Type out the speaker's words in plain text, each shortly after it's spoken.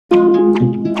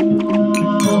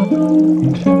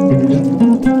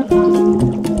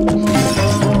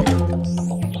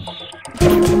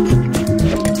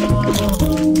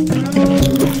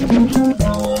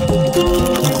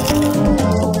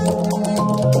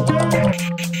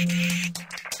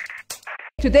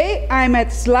Today I'm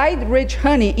at Slide Ridge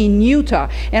Honey in Utah,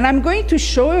 and I'm going to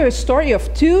show you a story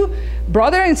of two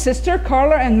brother and sister,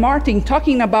 Carla and Martin,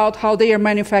 talking about how they are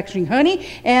manufacturing honey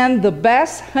and the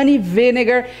best honey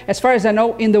vinegar, as far as I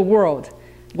know, in the world.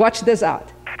 Watch this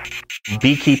out.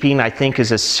 Beekeeping, I think,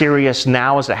 is as serious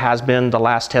now as it has been the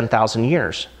last 10,000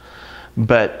 years.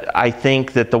 But I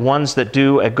think that the ones that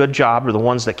do a good job are the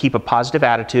ones that keep a positive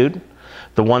attitude,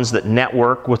 the ones that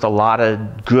network with a lot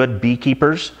of good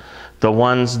beekeepers, the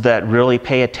ones that really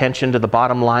pay attention to the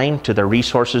bottom line, to the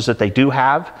resources that they do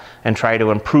have, and try to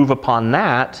improve upon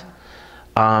that,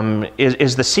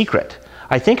 is the secret.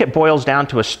 I think it boils down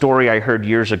to a story I heard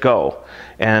years ago.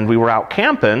 And we were out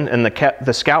camping, and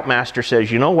the scoutmaster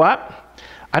says, you know what?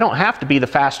 I don't have to be the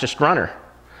fastest runner.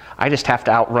 I just have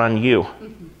to outrun you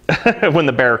when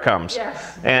the bear comes.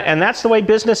 Yes. And that's the way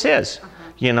business is.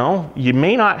 You know, you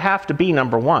may not have to be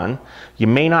number one. You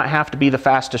may not have to be the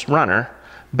fastest runner.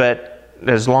 But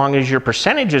as long as your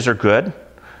percentages are good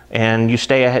and you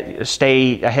stay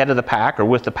ahead of the pack or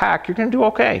with the pack, you're going to do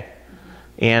okay.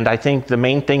 And I think the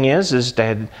main thing is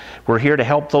that we're here to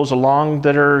help those along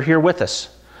that are here with us.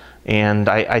 And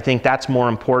I think that's more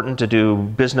important, to do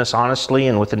business honestly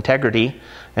and with integrity,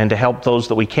 and to help those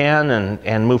that we can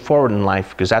and move forward in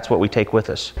life, because that's what we take with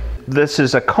us. This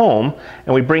is a comb,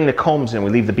 and we bring the combs in.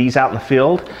 We leave the bees out in the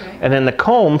field, and then the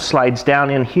comb slides down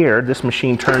in here. This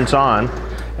machine turns on,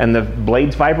 and the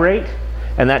blades vibrate,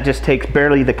 and that just takes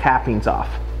barely the cappings off.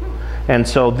 And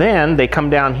so then they come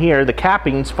down here, the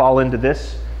cappings fall into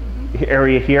this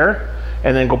area here,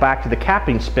 and then go back to the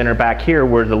capping spinner back here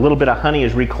where the little bit of honey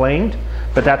is reclaimed,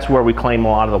 but that's where we claim a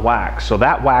lot of the wax. So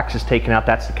that wax is taken out,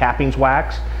 that's the cappings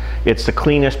wax. It's the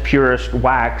cleanest, purest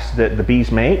wax that the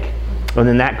bees make, and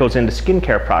then that goes into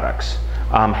skincare products.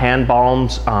 Hand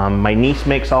balms, my niece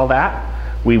makes all that.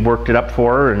 We worked it up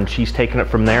for her, and she's taken it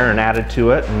from there and added to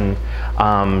it, and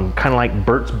kind of like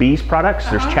Burt's Bees products.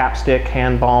 There's chapstick,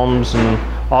 hand balms, and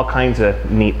all kinds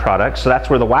of neat products. So that's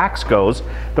where the wax goes.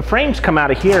 The frames come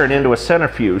out of here and into a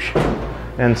centrifuge.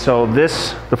 And so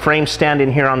the frames stand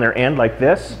in here on their end like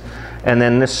this, and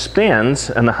then this spins,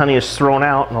 and the honey is thrown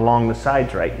out and along the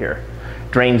sides right here.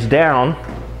 Drains down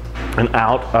and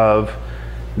out of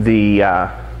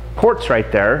the ports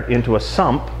right there into a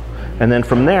sump. And then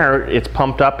from there, it's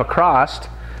pumped up across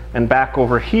and back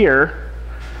over here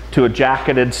to a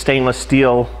jacketed stainless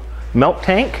steel milk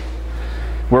tank,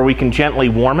 where we can gently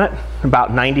warm it.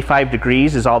 About 95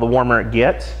 degrees is all the warmer it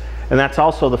gets. And that's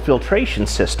also the filtration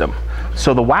system.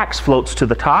 So the wax floats to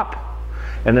the top,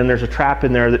 and then there's a trap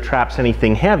in there that traps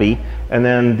anything heavy, and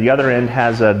then the other end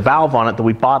has a valve on it that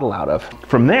we bottle out of.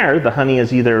 From there, the honey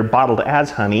is either bottled as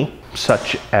honey,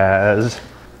 such as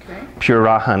pure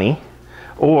raw honey,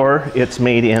 or it's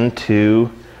made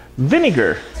into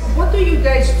vinegar. What do you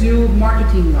guys do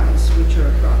marketing-wise with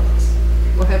your products?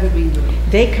 What have you been doing?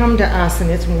 They come to us and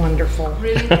it's wonderful.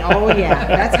 Really? Oh yeah,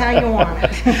 that's how you want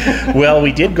it. Well,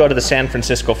 we did go to the San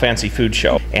Francisco Fancy Food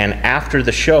Show, and after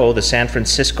the show, the San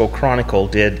Francisco Chronicle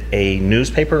did a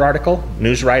newspaper article,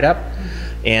 news write-up,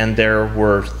 and there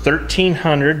were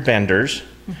 1,300 vendors,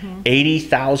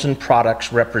 80,000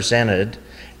 products represented,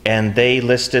 and they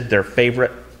listed their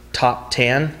favorite top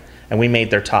 10, and we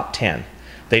made their top 10.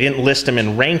 They didn't list them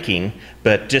in ranking,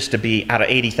 but just to be out of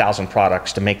 80,000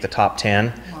 products to make the top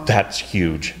 10, that's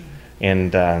huge.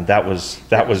 And that was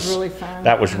really fun.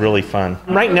 That was really fun.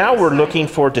 Right now we're looking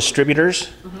for distributors,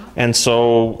 and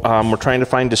so we're trying to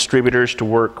find distributors to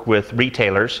work with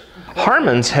retailers.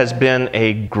 Harmon's has been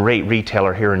a great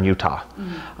retailer here in Utah.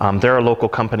 They're a local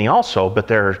company also, but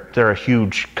they're a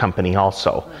huge company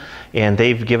also. And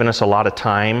they've given us a lot of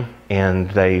time,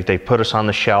 and they put us on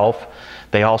the shelf.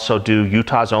 They also do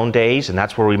Utah's Own Days, and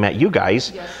that's where we met you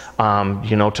guys,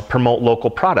 you know, to promote local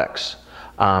products,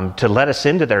 to let us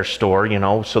into their store, you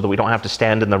know, so that we don't have to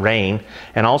stand in the rain,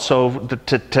 and also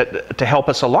to help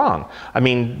us along. I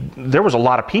mean, there was a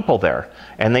lot of people there,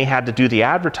 and they had to do the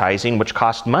advertising, which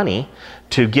cost money,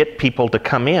 to get people to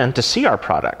come in to see our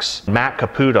products. Matt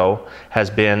Caputo has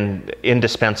been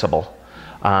indispensable.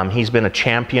 He's been a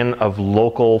champion of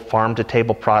local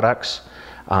farm-to-table products.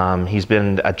 He's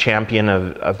been a champion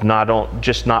of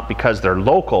not because they're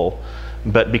local,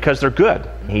 but because they're good.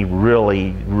 He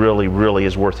really, really, really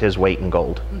is worth his weight in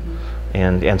gold.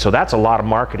 And so that's a lot of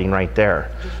marketing right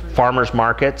there. Farmers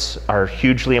markets are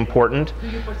hugely important. Do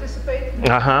you participate?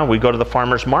 We go to the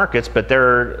farmers markets, but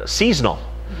they're seasonal.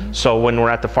 So when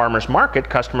we're at the farmers market,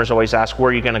 customers always ask,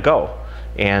 where are you going to go?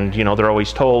 And you know, they're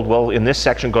always told, well, in this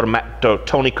section, go to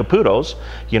Tony Caputo's.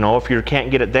 You know, if you can't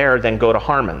get it there, then go to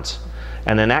Harmon's.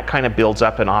 And then that kind of builds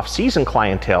up an off-season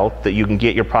clientele that you can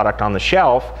get your product on the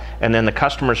shelf, and then the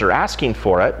customers are asking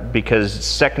for it because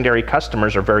secondary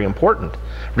customers are very important.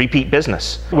 Repeat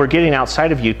business. We're getting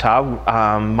outside of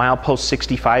Utah, milepost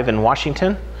 65 in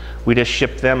Washington. We just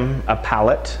shipped them a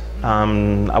pallet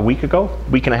a week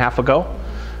and a half ago.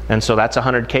 And so that's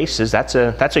 100 cases. That's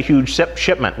a huge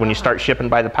shipment when you start shipping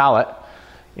by the pallet.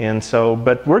 And so,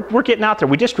 but we're getting out there.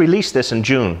 We just released this in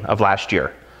June of last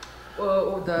year.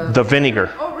 The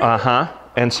vinegar. Oh, really?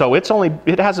 And so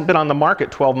it hasn't been on the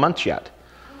market 12 months yet.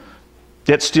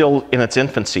 It's still in its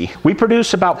infancy. We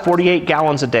produce about 48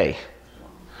 gallons a day.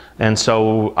 And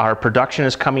so our production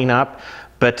is coming up.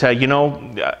 But you know,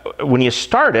 when you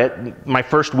start it, my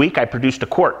first week I produced a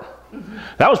quart.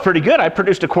 That was pretty good. I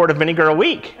produced a quart of vinegar a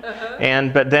week.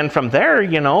 But then from there,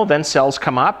 you know, then sales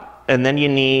come up, and then you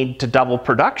need to double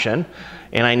production,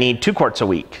 and I need 2 quarts a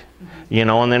week. You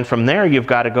know, and then from there you've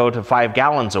got to go to 5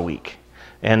 gallons a week.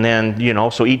 And then, you know,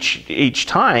 so each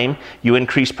time you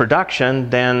increase production,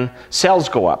 then sales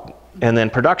go up, and then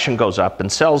production goes up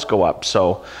and sales go up.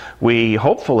 So we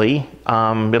hopefully,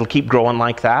 it'll keep growing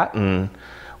like that, and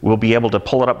we'll be able to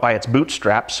pull it up by its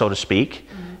bootstraps, so to speak,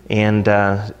 and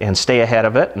stay ahead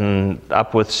of it and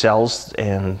up with sales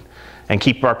and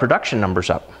keep our production numbers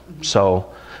up.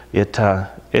 So it's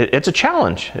a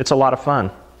challenge. It's a lot of fun.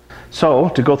 So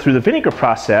to go through the vinegar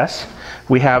process,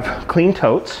 we have clean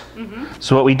totes.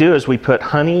 So what we do is we put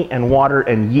honey and water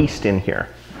and yeast in here.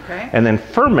 Okay. And then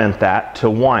ferment that to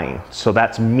wine. So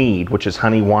that's mead, which is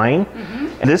honey wine.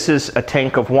 And this is a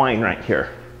tank of wine right here.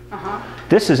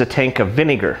 This is a tank of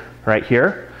vinegar right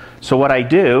here. So what I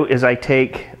do is I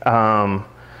take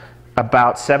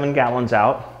about 7 gallons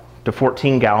out to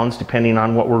 14 gallons, depending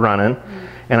on what we're running.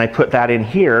 And I put that in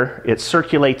here. It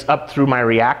circulates up through my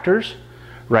reactors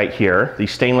right here,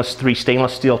 these 3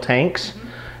 stainless steel tanks.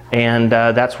 And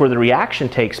that's where the reaction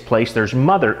takes place. There's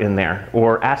mother in there,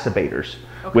 or acidators,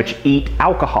 which eat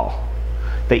alcohol.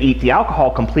 They eat the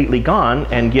alcohol completely gone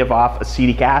and give off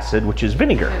acetic acid, which is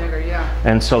vinegar.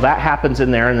 And so that happens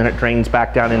in there, and then it drains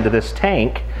back down into this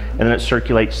tank, and then it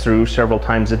circulates through several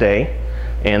times a day.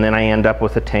 And then I end up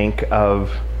with a tank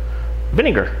of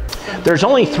vinegar. There's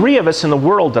only 3 of us in the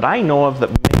world that I know of that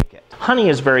make it. Honey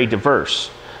is very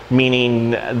diverse,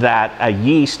 meaning that a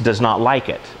yeast does not like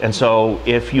it. And so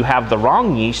if you have the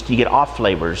wrong yeast, you get off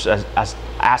flavors,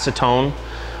 acetone,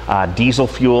 diesel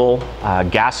fuel,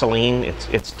 gasoline.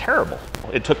 It's terrible.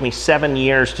 It took me 7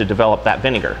 years to develop that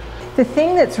vinegar. The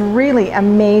thing that's really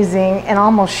amazing and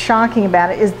almost shocking about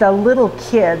it is the little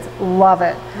kids love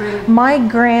it. Really? My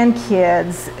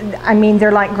grandkids, I mean,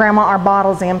 they're like, Grandma, our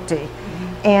bottle's empty.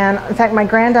 And in fact, my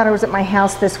granddaughter was at my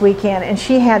house this weekend, and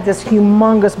she had this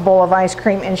humongous bowl of ice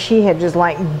cream, and she had just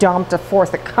like dumped a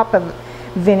cup of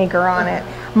vinegar on it.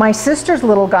 My sister's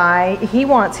little guy, he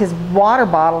wants his water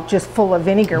bottle just full of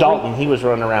vinegar. Dalton, he was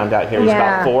running around out here. He was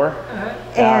about 4.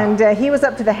 And he was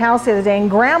up to the house the other day, and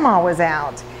Grandma was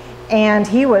out. And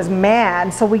he was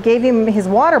mad, so we gave him his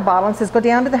water bottle and says, go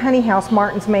down to the honey house,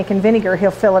 Martin's making vinegar,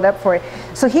 he'll fill it up for you.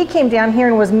 So he came down here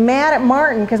and was mad at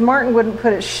Martin because Martin wouldn't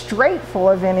put it straight full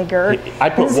of vinegar. I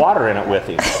put water in it with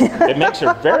him. It makes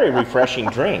a very refreshing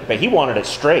drink, but he wanted it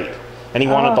straight, and he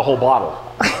wanted the whole bottle.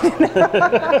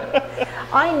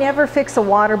 I never fix a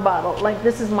water bottle. Like,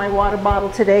 this is my water bottle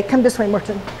today. Come this way,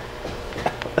 Martin.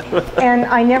 And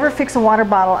I never fix a water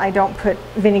bottle I don't put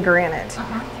vinegar in it.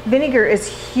 Vinegar is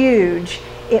huge.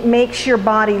 It makes your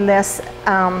body less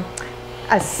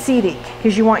acidic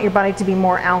because you want your body to be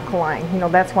more alkaline. You know,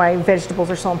 that's why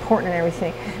vegetables are so important and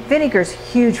everything. Vinegar is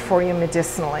huge for you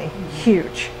medicinally,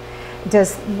 huge. It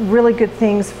does really good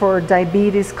things for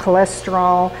diabetes,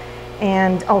 cholesterol,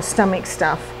 and stomach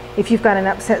stuff. If you've got an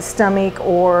upset stomach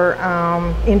or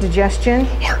indigestion,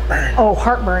 heartburn. Oh,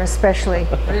 heartburn especially.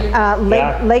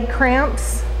 Leg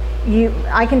cramps.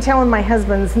 I can tell when my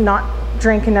husband's not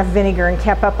drank enough vinegar and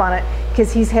kept up on it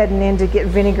because he's heading in to get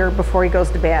vinegar before he goes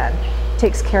to bed.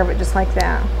 Takes care of it just like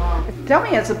that. Wow. Tell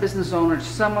me, as a business owner,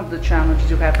 some of the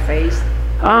challenges you have faced.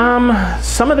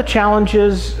 Some of the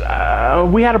challenges,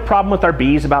 we had a problem with our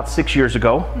bees about 6 years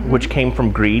ago, which came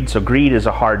from greed. So greed is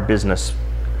a hard business.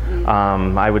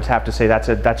 I would have to say that's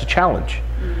a challenge.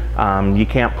 You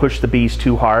can't push the bees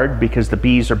too hard because the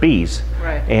bees are bees.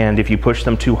 Right. And if you push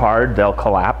them too hard, they'll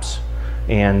collapse.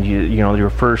 And you know, your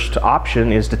first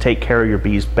option is to take care of your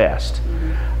bees best.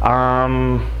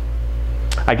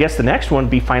 I guess the next one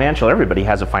would be financial. Everybody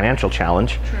has a financial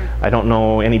challenge. Sure. I don't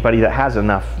know anybody that has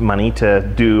enough money to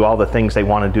do all the things they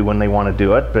want to do when they want to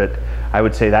do it, but I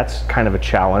would say that's kind of a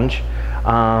challenge.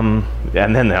 And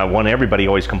then the one everybody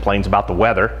always complains about, the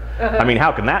weather. I mean,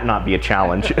 how can that not be a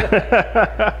challenge?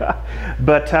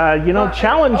 But you know,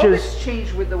 challenges always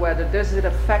change with the weather. Does it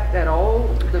affect at all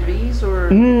the bees, or?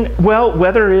 Well,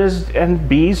 weather is, and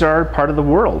bees are part of the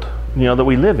world, you know, that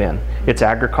we live in. It's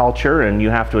agriculture, and you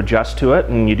have to adjust to it,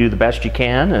 and you do the best you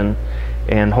can,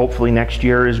 and hopefully next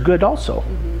year is good also.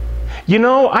 You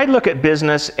know, I look at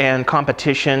business and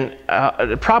competition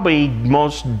probably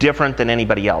most different than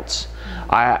anybody else.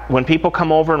 When people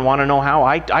come over and want to know how,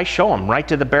 I show them right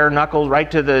to the bare knuckles, right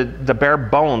to the bare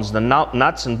bones, the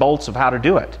nuts and bolts of how to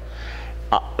do it.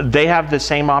 They have the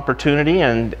same opportunity,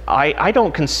 and I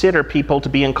don't consider people to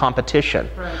be in competition.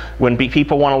 Right. When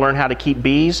people want to learn how to keep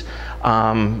bees,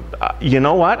 you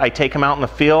know what? I take them out in the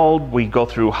field, we go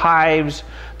through hives,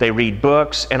 they read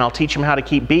books, and I'll teach them how to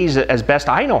keep bees as best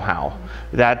I know how.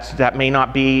 That may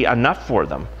not be enough for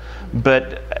them.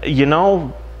 But, you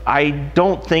know, I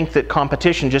don't think that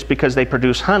competition, just because they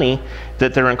produce honey,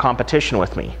 that they're in competition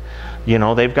with me. You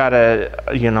know, they've got to,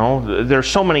 you know, there's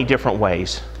so many different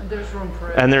ways. There's room for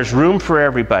everybody. And there's room for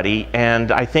everybody.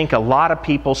 And I think a lot of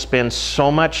people spend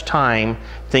so much time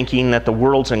thinking that the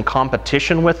world's in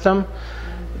competition with them,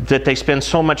 that they spend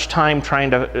so much time trying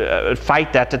to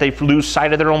fight that they lose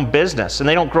sight of their own business, and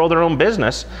they don't grow their own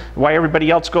business. Why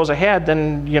everybody else goes ahead,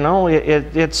 then, you know,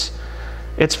 it's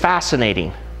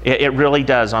fascinating. It really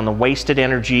does, on the wasted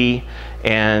energy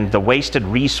and the wasted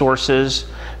resources,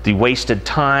 the wasted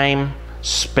time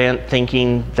spent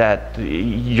thinking that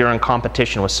you're in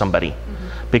competition with somebody,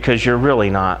 because you're really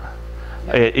not.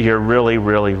 You're really,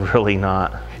 really, really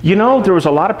not. You know, there was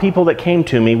a lot of people that came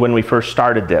to me when we first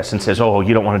started this and says, oh,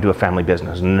 you don't want to do a family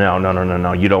business. No, no, no, no,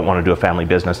 no, you don't want to do a family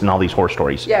business, and all these horror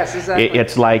stories. Yes, exactly.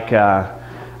 It's like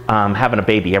having a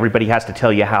baby. Everybody has to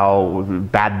tell you how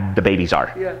bad the babies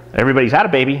are. Yeah. Everybody's had a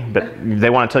baby, but they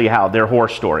want to tell you how, their horror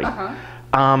story.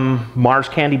 Mars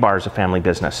Candy Bar is a family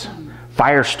business.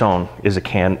 Firestone is a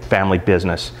family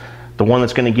business. The one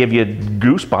that's going to give you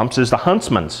goosebumps is the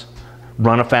Huntsman's.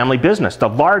 Run a family business. The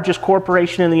largest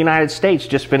corporation in the United States,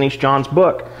 just finished John's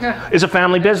book, is a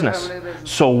family business.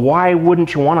 So why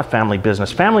wouldn't you want a family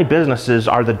business? Family businesses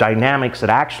are the dynamics that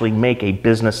actually make a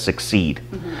business succeed.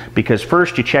 Because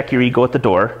first you check your ego at the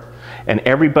door, and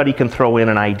everybody can throw in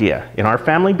an idea. In our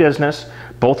family business,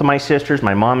 both of my sisters,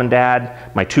 my mom and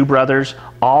dad, my two brothers,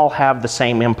 all have the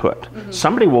same input.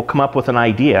 Somebody will come up with an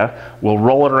idea, we'll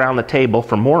roll it around the table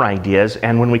for more ideas,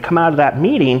 and when we come out of that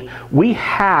meeting, we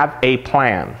have a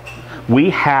plan. We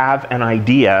have an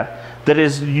idea that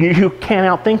is, you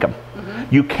can't outthink them.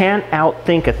 You can't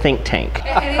outthink a think tank.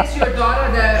 And it's your daughter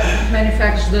that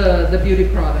manufactures the beauty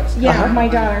products? Yeah, my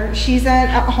daughter. She's a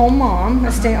home mom,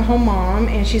 a stay-at-home mom,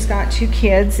 and she's got 2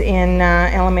 kids in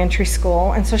elementary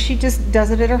school, and so she just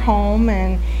does it at her home,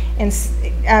 and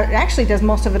actually does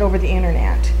most of it over the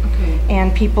internet. Okay.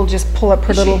 And people just pull up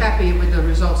her little... Is she happy with the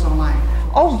results online?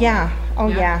 Oh yeah. Oh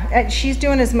yeah. She's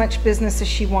doing as much business as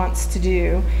she wants to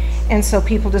do, and so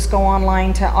people just go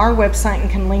online to our website and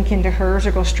can link into hers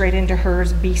or go straight into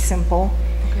hers. Be Simple.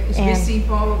 Okay. Is Be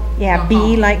Simple? Yeah,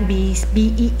 B like bees,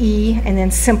 B-E-E, and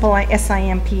then simple like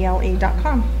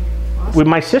SIMPLE.com. Awesome. With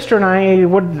my sister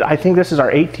and I think this is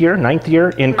our 8th year, 9th year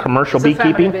in commercial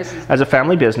beekeeping as a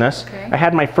family business. Okay. I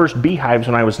had my first beehives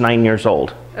when I was 9 years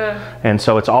old, and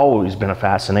so it's always been a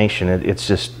fascination. It's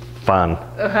just fun.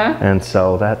 And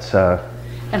so that's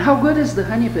and how good is the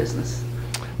honey business?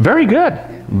 Very good.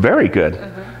 Very good.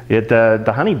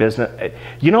 The honey business,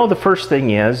 you know, the first thing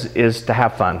is to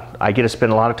have fun. I get to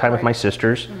spend a lot of time with my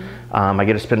sisters. I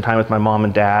get to spend time with my mom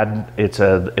and dad. It's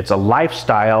a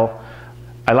lifestyle.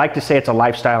 I like to say it's a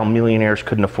lifestyle millionaires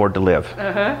couldn't afford to live.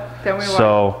 Tell me why.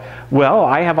 So, well,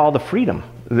 I have all the freedom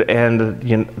and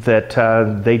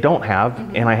that they don't have,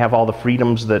 and I have all the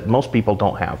freedoms that most people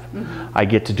don't have. I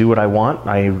get to do what I want.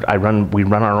 We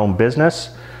run our own business.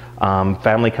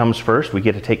 Family comes first. We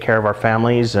get to take care of our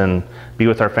families and be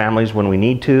with our families when we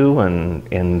need to,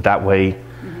 and that way,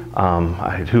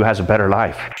 who has a better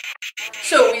life?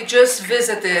 So we just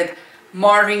visited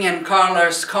Marvin and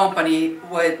Carla's company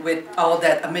with all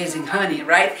that amazing honey,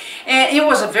 right? And it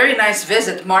was a very nice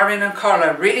visit. Marvin and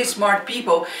Carla, really smart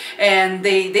people, and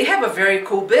they have a very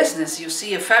cool business. You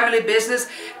see, a family business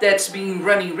that's been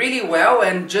running really well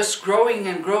and just growing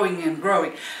and growing and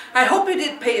growing. I hope you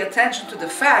did pay attention to the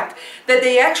fact that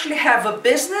they actually have a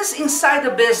business inside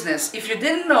a business. If you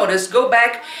didn't notice, go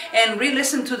back and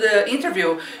re-listen to the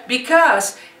interview,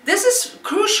 because this is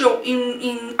crucial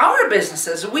in our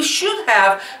businesses. We should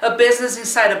have a business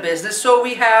inside a business, so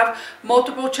we have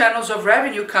multiple channels of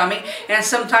revenue coming, and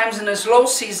sometimes in a slow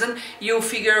season you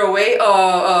figure a way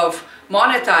of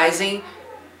monetizing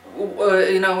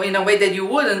in a way that you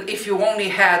wouldn't if you only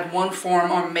had one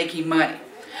form of making money.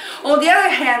 On the other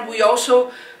hand, we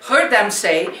also heard them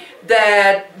say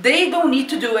that they don't need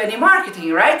to do any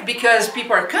marketing, right? Because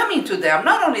people are coming to them.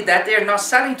 Not only that, they're not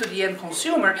selling to the end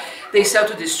consumer, they sell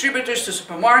to distributors, to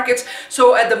supermarkets.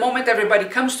 So at the moment everybody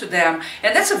comes to them,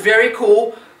 and that's a very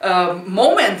cool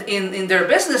moment in their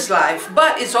business life,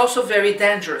 but it's also very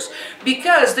dangerous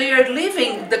because they are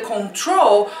leaving the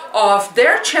control of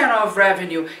their channel of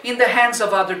revenue in the hands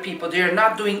of other people. They are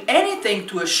not doing anything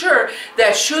to assure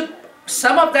that should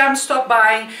some of them stop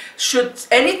buying, should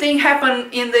anything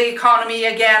happen in the economy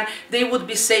again, they would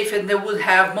be safe and they would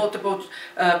have multiple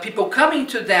people coming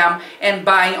to them and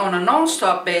buying on a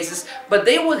non-stop basis, but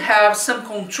they would have some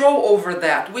control over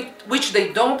that, which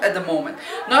they don't at the moment.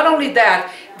 Not only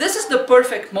that, this is the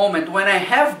perfect moment when I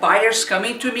have buyers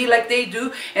coming to me like they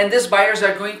do, and these buyers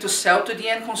are going to sell to the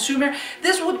end consumer.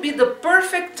 This would be the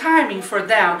perfect timing for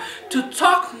them to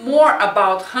talk more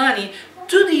about honey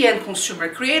to the end consumer,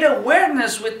 create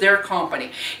awareness with their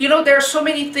company. You know, there are so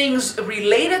many things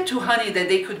related to honey that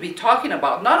they could be talking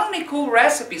about. Not only cool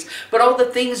recipes, but all the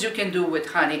things you can do with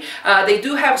honey. They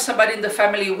do have somebody in the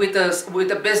family with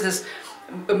a business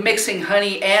mixing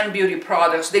honey and beauty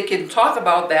products. They can talk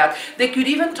about that. They could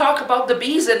even talk about the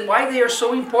bees and why they are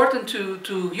so important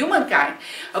to humankind.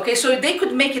 Okay, so they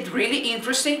could make it really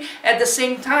interesting, at the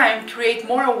same time create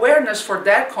more awareness for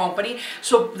that company,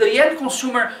 so the end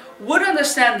consumer would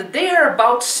understand that they are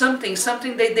about something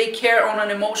that they care on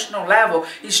an emotional level.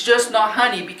 It's just not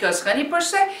honey, because honey per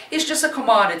se is just a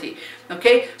commodity.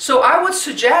 Okay, so I would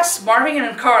suggest, Marvin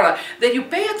and Carla, that you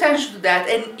pay attention to that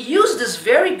and use this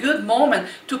very good moment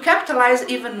to capitalize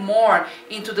even more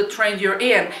into the trend you're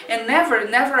in, and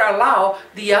never allow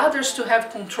the others to have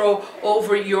control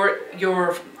over your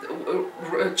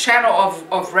channel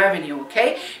of revenue,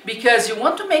 okay? Because you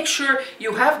want to make sure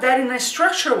you have that in a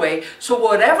structured way, so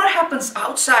whatever happens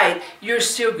outside, you're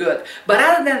still good. But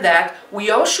other than that,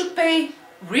 we all should pay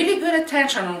really good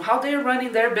attention on how they're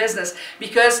running their business,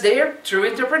 because they're true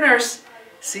entrepreneurs.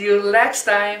 See you next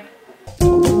time.